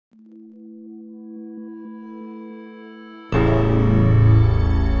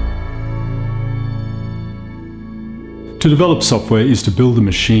To develop software is to build a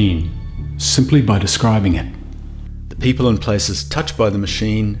machine, simply by describing it. The people and places touched by the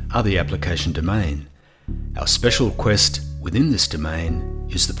machine are the application domain. Our special quest within this domain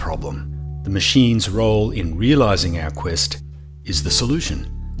is the problem. The machine's role in realizing our quest is the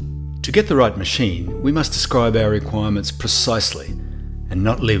solution. To get the right machine, we must describe our requirements precisely and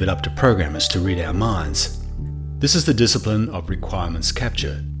not leave it up to programmers to read our minds. This is the discipline of requirements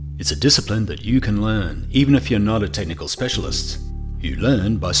capture. It's a discipline that you can learn, even if you're not a technical specialist. You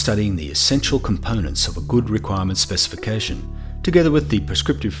learn by studying the essential components of a good requirement specification, together with the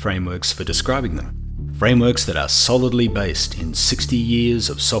prescriptive frameworks for describing them. Frameworks that are solidly based in 60 years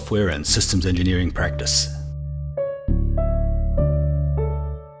of software and systems engineering practice.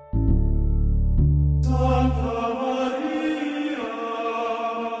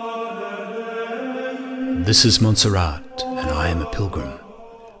 This is Montserrat, and I am a pilgrim.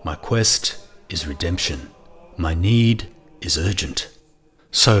 My quest is redemption. My need is urgent.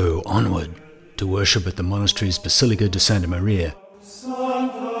 So onward to worship at the monastery's Basilica de Santa Maria,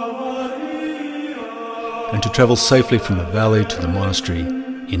 and to travel safely from the valley to the monastery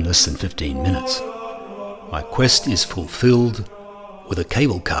in less than 15 minutes. My quest is fulfilled with a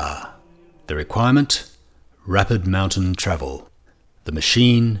cable car. The requirement, rapid mountain travel. The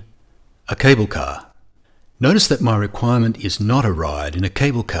machine, a cable car. Notice that my requirement is not a ride in a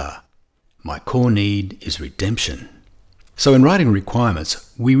cable car. My core need is redemption. So in writing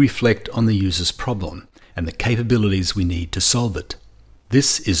requirements, we reflect on the user's problem and the capabilities we need to solve it.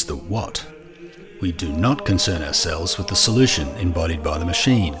 This is the what. We do not concern ourselves with the solution embodied by the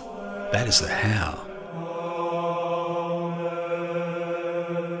machine. That is the how.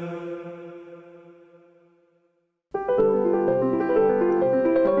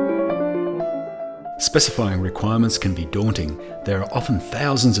 Specifying requirements can be daunting. There are often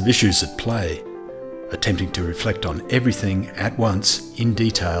thousands of issues at play. Attempting to reflect on everything at once in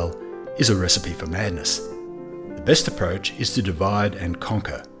detail is a recipe for madness. The best approach is to divide and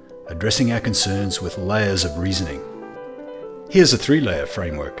conquer, addressing our concerns with layers of reasoning. Here's a 3-layer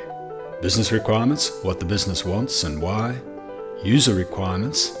framework. Business requirements, what the business wants and why. User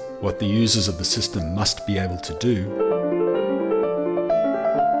requirements, what the users of the system must be able to do.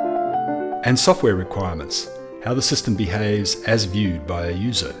 And software requirements, how the system behaves as viewed by a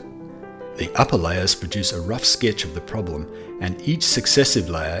user. The upper layers produce a rough sketch of the problem, and each successive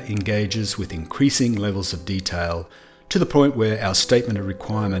layer engages with increasing levels of detail to the point where our statement of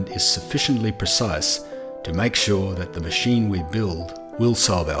requirement is sufficiently precise to make sure that the machine we build will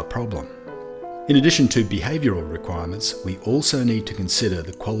solve our problem. In addition to behavioral requirements, we also need to consider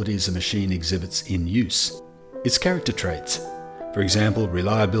the qualities a machine exhibits in use, its character traits. For example,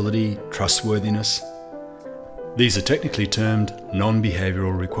 reliability, trustworthiness. These are technically termed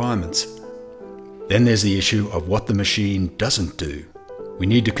non-behavioral requirements. Then there's the issue of what the machine doesn't do. We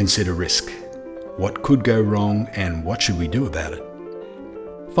need to consider risk. What could go wrong and what should we do about it?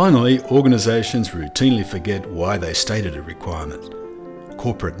 Finally, organizations routinely forget why they stated a requirement.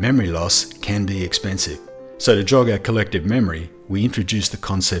 Corporate memory loss can be expensive. So to jog our collective memory, we introduce the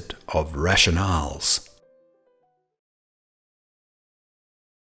concept of rationales.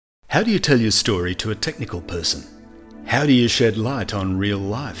 How do you tell your story to a technical person? How do you shed light on real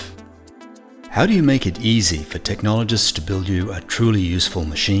life? How do you make it easy for technologists to build you a truly useful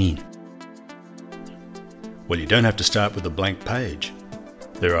machine? Well, you don't have to start with a blank page.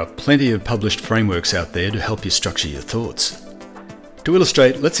 There are plenty of published frameworks out there to help you structure your thoughts. To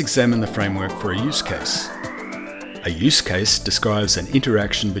illustrate, let's examine the framework for a use case. A use case describes an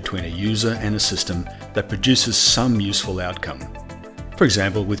interaction between a user and a system that produces some useful outcome. For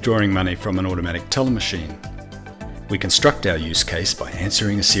example, withdrawing money from an automatic teller machine. We construct our use case by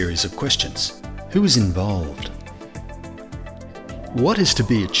answering a series of questions. Who is involved? What is to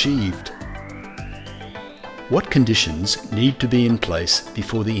be achieved? What conditions need to be in place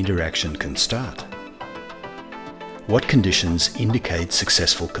before the interaction can start? What conditions indicate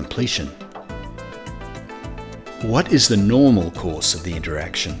successful completion? What is the normal course of the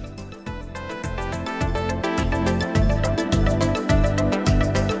interaction?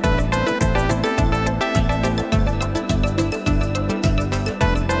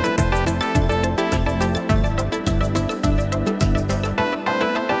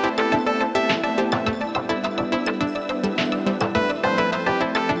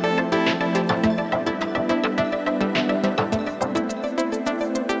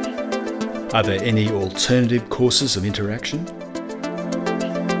 Are there any alternative courses of interaction?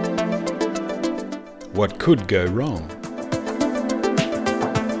 What could go wrong?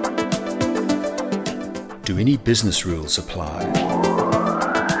 Do any business rules apply?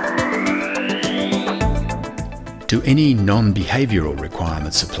 Do any non-behavioral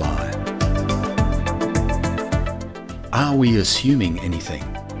requirements apply? Are we assuming anything?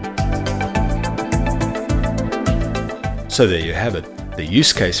 So there you have it. The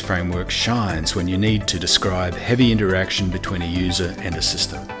use case framework shines when you need to describe heavy interaction between a user and a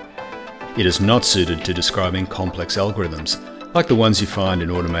system. It is not suited to describing complex algorithms, like the ones you find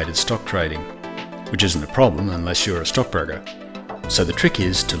in automated stock trading, which isn't a problem unless you're a stockbroker. So the trick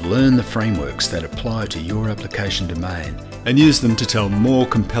is to learn the frameworks that apply to your application domain and use them to tell more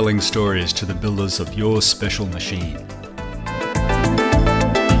compelling stories to the builders of your special machine.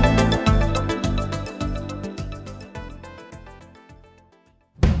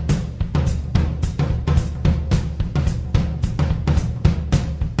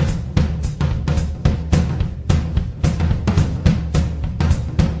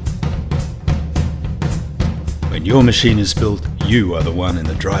 When your machine is built, you are the one in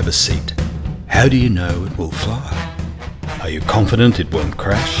the driver's seat. How do you know it will fly? Are you confident it won't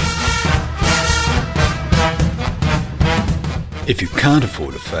crash? If you can't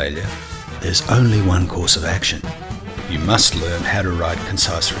afford a failure, there's only one course of action. You must learn how to write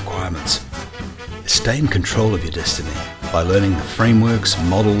concise requirements. Stay in control of your destiny by learning the frameworks,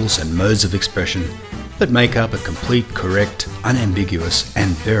 models, and modes of expression that make up a complete, correct, unambiguous,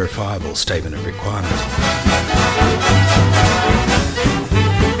 and verifiable statement of requirement.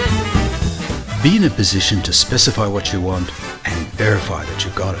 Be in a position to specify what you want and verify that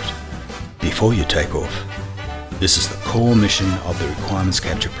you got it before you take off. This is the core mission of the requirements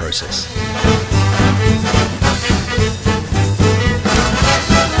capture process.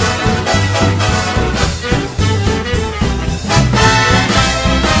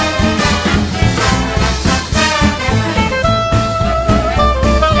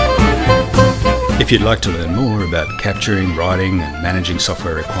 If you'd like to learn more about capturing, writing and managing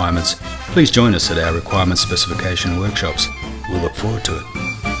software requirements, please join us at our requirements specification workshops. We'll look forward to it.